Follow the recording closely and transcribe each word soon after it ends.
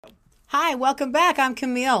Hi, welcome back. I'm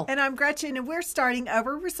Camille. And I'm Gretchen, and we're starting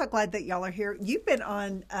over. We're so glad that y'all are here. You've been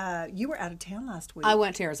on, you were out of town last week. I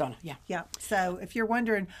went to Arizona, yeah. Yeah. So if you're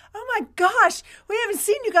wondering, oh my gosh, we haven't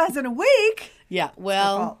seen you guys in a week. Yeah,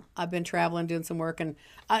 well, I've been traveling, doing some work, and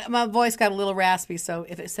my voice got a little raspy, so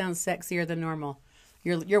if it sounds sexier than normal,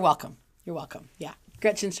 you're welcome. You're welcome, yeah.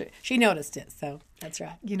 Gretchen, she noticed it, so that's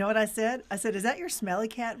right. You know what I said? I said, is that your smelly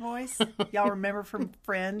cat voice? Y'all remember from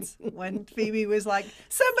Friends when Phoebe was like,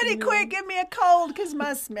 somebody quick, give me a cold because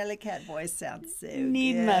my smelly cat voice sounds so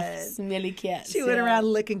Need good. my smelly cat. She went around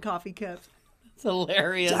licking coffee cups. It's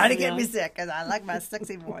hilarious. Trying to get me sick because I like my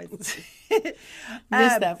sexy voice.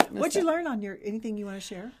 What'd you learn on anything you want to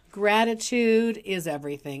share? Gratitude is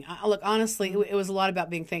everything. Look, honestly, it was a lot about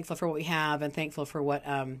being thankful for what we have and thankful for what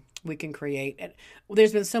we can create. And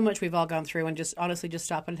there's been so much we've all gone through, and just honestly just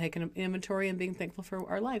stop and take an inventory and being thankful for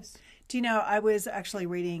our lives. Do you know, I was actually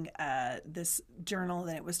reading this journal,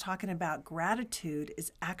 and it was talking about gratitude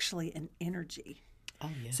is actually an energy. Oh,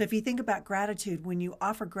 yeah. So if you think about gratitude, when you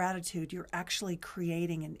offer gratitude, you're actually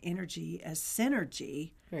creating an energy, a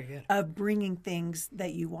synergy Very good. of bringing things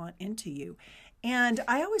that you want into you. And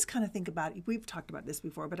I always kind of think about, we've talked about this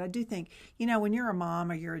before, but I do think, you know, when you're a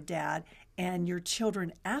mom or you're a dad and your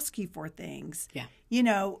children ask you for things, Yeah. you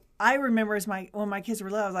know, I remember when my kids were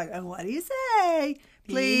little, I was like, oh, what do you say?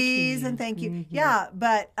 Please and thank you. Mm-hmm. Yeah,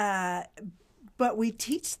 but we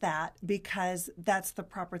teach that because that's the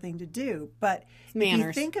proper thing to do. But if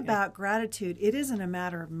you think about gratitude, it isn't a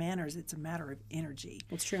matter of manners. It's a matter of energy.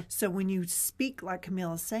 That's true. So when you speak, like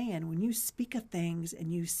Camille is saying, when you speak of things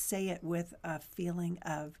and you say it with a feeling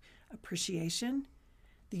of appreciation,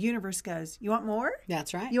 the universe goes, you want more?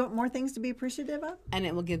 That's right. You want more things to be appreciative of? And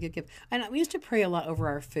it will give. And we used to pray a lot over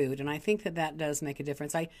our food, and I think that does make a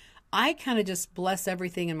difference. I kind of just bless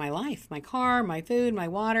everything in my life, my car, my food, my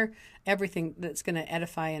water, everything that's going to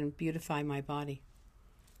edify and beautify my body.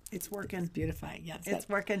 It's working. It's beautifying, yes. It's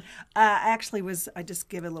working. I just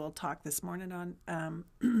gave a little talk this morning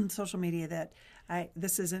on social media that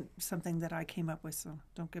this isn't something that I came up with, so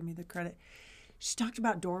don't give me the credit. She talked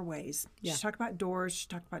about doorways. Yeah. She talked about doors. She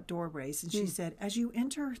talked about doorways. And she said, as you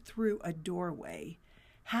enter through a doorway,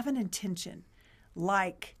 have an intention.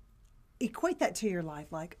 Like, equate that to your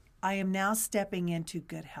life. Like, I am now stepping into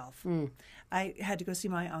good health. I had to go see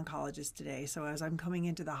my oncologist today. So as I'm coming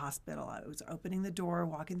into the hospital, I was opening the door,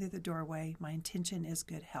 walking through the doorway. My intention is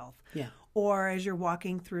good health. Yeah. Or as you're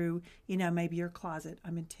walking through, you know, maybe your closet,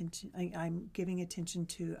 I'm giving attention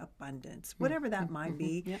to abundance, whatever that might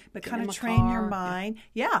be. Yep. But Get kind in of my train your car. mind.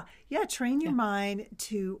 Yeah. Train your mind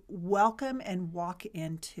to welcome and walk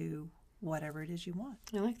into whatever it is you want.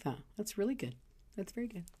 I like that. That's really good. That's very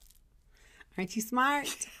good. Aren't you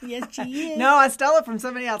smart? Yes, she is. No, I stole it from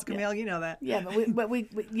somebody else, Camille. You know that. Yeah, but we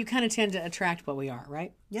you kind of tend to attract what we are,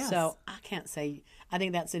 right? Yes. So I can't say. I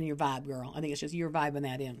think that's in your vibe, girl. I think it's just you're vibing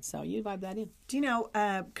that in. So you vibe that in. Do you know,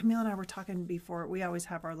 Camille and I were talking before. We always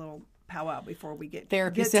have our little powwow before we get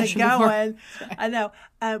Therapy to session going. Right. I know.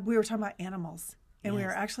 We were talking about animals, and we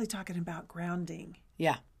were actually talking about grounding.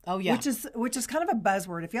 Yeah. Oh, yeah. Which is kind of a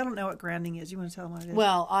buzzword. If y'all don't know what grounding is, you want to tell them what it is?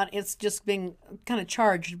 Well, it's just being kind of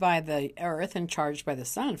charged by the earth and charged by the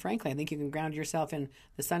sun, frankly. I think you can ground yourself in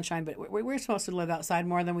the sunshine, but we're supposed to live outside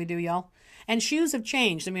more than we do, y'all. And shoes have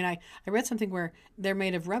changed. I mean, I read something where they're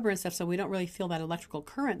made of rubber and stuff, so we don't really feel that electrical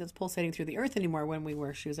current that's pulsating through the earth anymore when we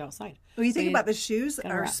wear shoes outside. Well, you think about the shoes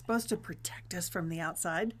are wrap. supposed to protect us from the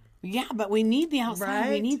outside. Yeah, but we need the outside. Right?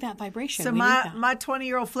 We need that vibration. So We need that. my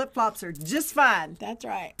 20-year-old flip-flops are just fine. That's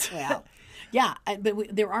right. Well, yeah,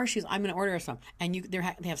 but there are shoes. I'm going to order some, and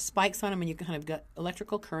they have spikes on them, and you can kind of get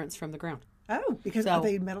electrical currents from the ground. Oh, because are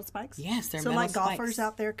they metal spikes? Yes, they're so metal like golfers spikes.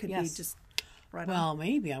 out there could be Yes. just right on. Well,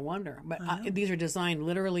 maybe, I wonder. But these are designed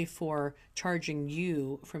literally for charging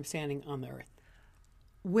you from standing on the earth.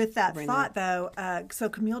 With that thought, though, so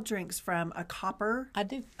Camille drinks from a copper I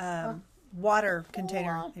do. water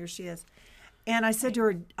container. Here she is. And I said to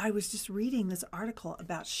her, I was just reading this article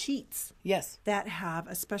about sheets Yes. that have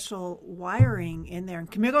a special wiring in there. And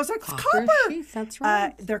Camille goes, it's copper. sheets, that's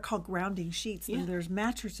right. They're called grounding sheets. Yeah. And there's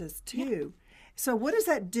mattresses, too. So what does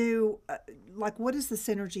that do? What is the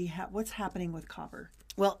synergy? What's happening with copper?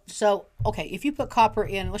 Well, so, okay, if you put copper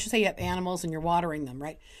in, let's just say you have animals and you're watering them,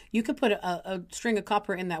 right? You could put a string of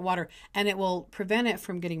copper in that water, and it will prevent it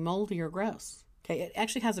from getting moldy or gross. Okay, it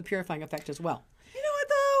actually has a purifying effect as well. You know what,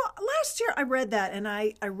 though? Last year I read that, and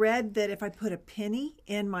I read that if I put a penny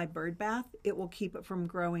in my bird bath, it will keep it from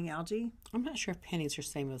growing algae. I'm not sure if pennies are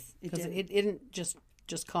same with, It because didn't? it isn't just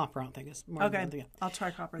copper, I don't think. It's more Okay, than I'll try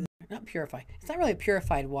copper. not purified. It's not really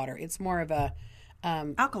purified water. It's more of a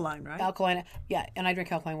Alkaline, right? alkaline. Yeah, and I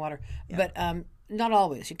drink alkaline water. But not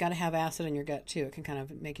always. You got to have acid in your gut too. It can kind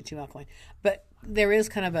of make it too alkaline. But there is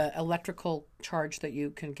kind of a electrical charge that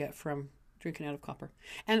you can get from drinking out of copper.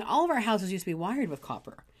 And all of our houses used to be wired with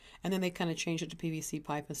copper. And then they kind of changed it to PVC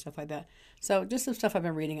pipe and stuff like that. So just some stuff I've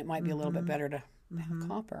been reading, it might be a little bit better to have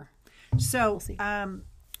copper. So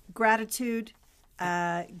gratitude,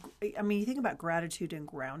 I mean, you think about gratitude and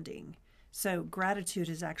grounding. So gratitude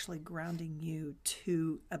is actually grounding you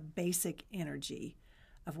to a basic energy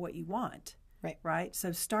of what you want. Right.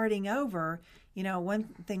 So starting over, one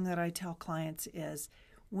thing that I tell clients is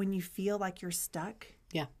when you feel like you're stuck,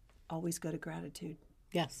 always go to gratitude.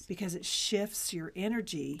 Yes. Because it shifts your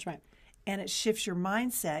energy. That's right. And it shifts your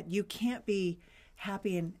mindset. You can't be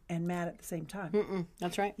happy and mad at the same time.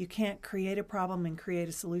 That's right. You can't create a problem and create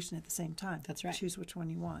a solution at the same time. That's right. Choose which one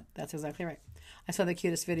you want. That's exactly right. I saw the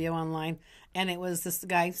cutest video online, and it was this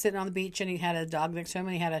guy sitting on the beach, and he had a dog next to him,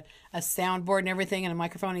 and he had a soundboard and everything and a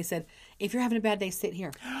microphone. He said, "If you're having a bad day, sit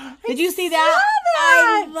here." Did you see that?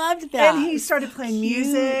 I loved that. And he started playing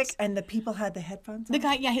music, and the people had the headphones on. The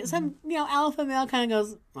guy, some alpha male kind of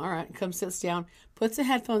goes, "All right," comes, sits down, puts the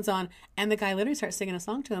headphones on, and the guy literally starts singing a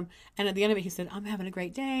song to him. And at the end of it, he said, "I'm having a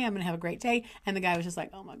great day. I'm going to have a great day." And the guy was just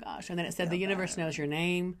like, "Oh my gosh!" And then it said, "The universe knows your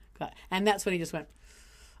name," and that's when he just went,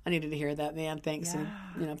 "I needed to hear that, man. Thanks." Yeah.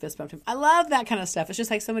 And, fist bumped him. I love that kind of stuff. It's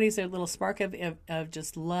just like somebody's a little spark of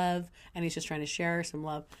just love, and he's just trying to share some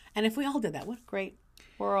love. And if we all did that, what a great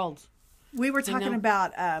world. We were talking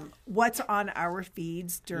about what's on our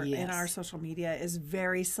feeds in our social media is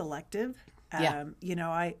very selective.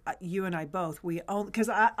 You and I both, we own, because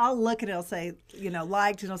I'll look and it'll say,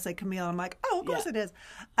 liked, and it'll say Camille. I'm like, oh, of course it is.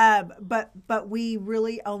 But we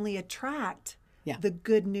really only attract the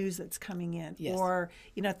good news that's coming in, or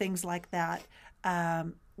things like that.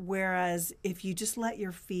 Whereas if you just let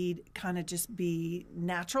your feed kind of just be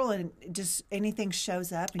natural and just anything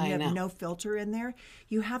shows up and you have no filter in there,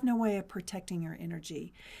 you have no way of protecting your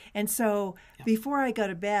energy. And so before I go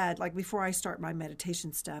to bed, like before I start my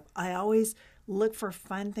meditation stuff, I always look for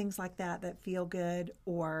fun things like that feel good.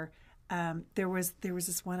 Or there was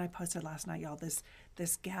this one I posted last night, y'all. This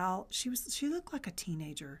gal, she looked like a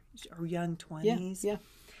teenager or young 20s. Yeah.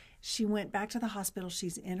 She went back to the hospital.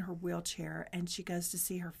 She's in her wheelchair, and she goes to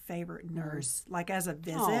see her favorite nurse, like as a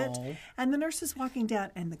visit. Aww. And the nurse is walking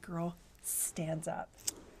down, and the girl stands up.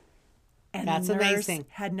 And that's the nurse amazing.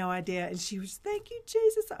 Had no idea, and she was, "Thank you,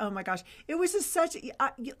 Jesus." Oh my gosh, it was just such.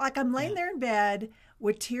 Like I'm laying there in bed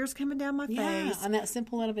with tears coming down my face. On that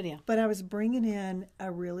simple little video. But I was bringing in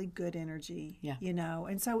a really good energy.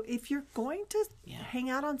 And so if you're going to hang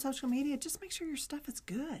out on social media, just make sure your stuff is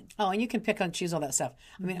good. Oh, and you can pick and choose all that stuff.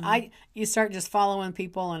 I mean, you start just following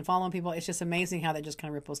people. It's just amazing how that just kind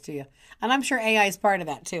of ripples to you. And I'm sure AI is part of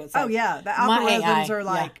that too. It's like, the algorithms are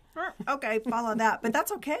like, okay, follow that, but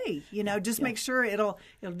that's okay. Just make sure it'll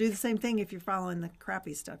do the same thing if you're following the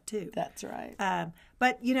crappy stuff too. That's right.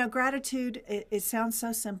 But gratitude. It sounds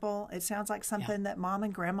so simple. It sounds like something that Mom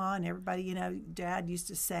and Grandma and everybody, Dad used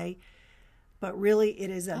to say. But really, it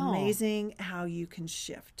is amazing how you can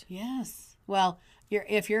shift. Yes. Well,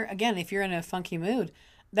 if you're in a funky mood,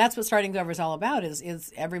 that's what starting over is all about.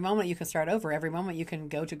 Is every moment you can start over. Every moment you can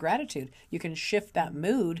go to gratitude. You can shift that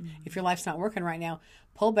mood. Mm-hmm. If your life's not working right now,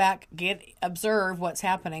 pull back, observe what's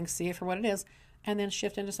happening, see it for what it is, and then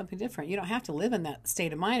shift into something different. You don't have to live in that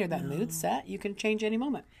state of mind or that mood set. You can change any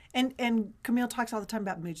moment. And Camille talks all the time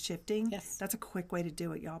about mood shifting. Yes. That's a quick way to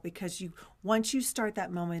do it, y'all, because once you start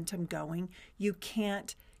that momentum going, you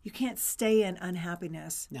can't stay in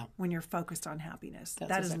unhappiness when you're focused on happiness.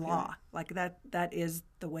 That is law. Right. Like that is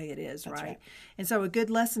the way it is, right? And so a good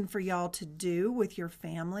lesson for y'all to do with your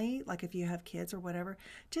family, like if you have kids or whatever,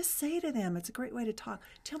 just say to them, it's a great way to talk.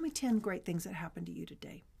 Tell me 10 great things that happened to you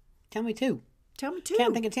today. Tell me 2. Tell me 2.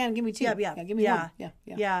 Can't think of 10. Give me 2. Yeah. Give me 1.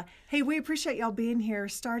 Yeah. Hey, we appreciate y'all being here.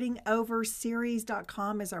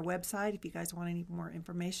 StartingOverSeries.com is our website if you guys want any more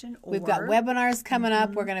information. We've got webinars coming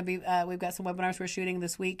up. We're going to be, we've got some webinars we're shooting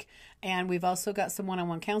this week. And we've also got some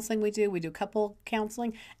one-on-one counseling we do. We do couple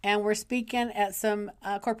counseling. And we're speaking at some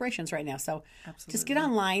corporations right now. So just get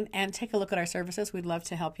online and take a look at our services. We'd love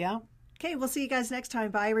to help you out. Okay, we'll see you guys next time.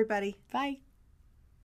 Bye, everybody. Bye.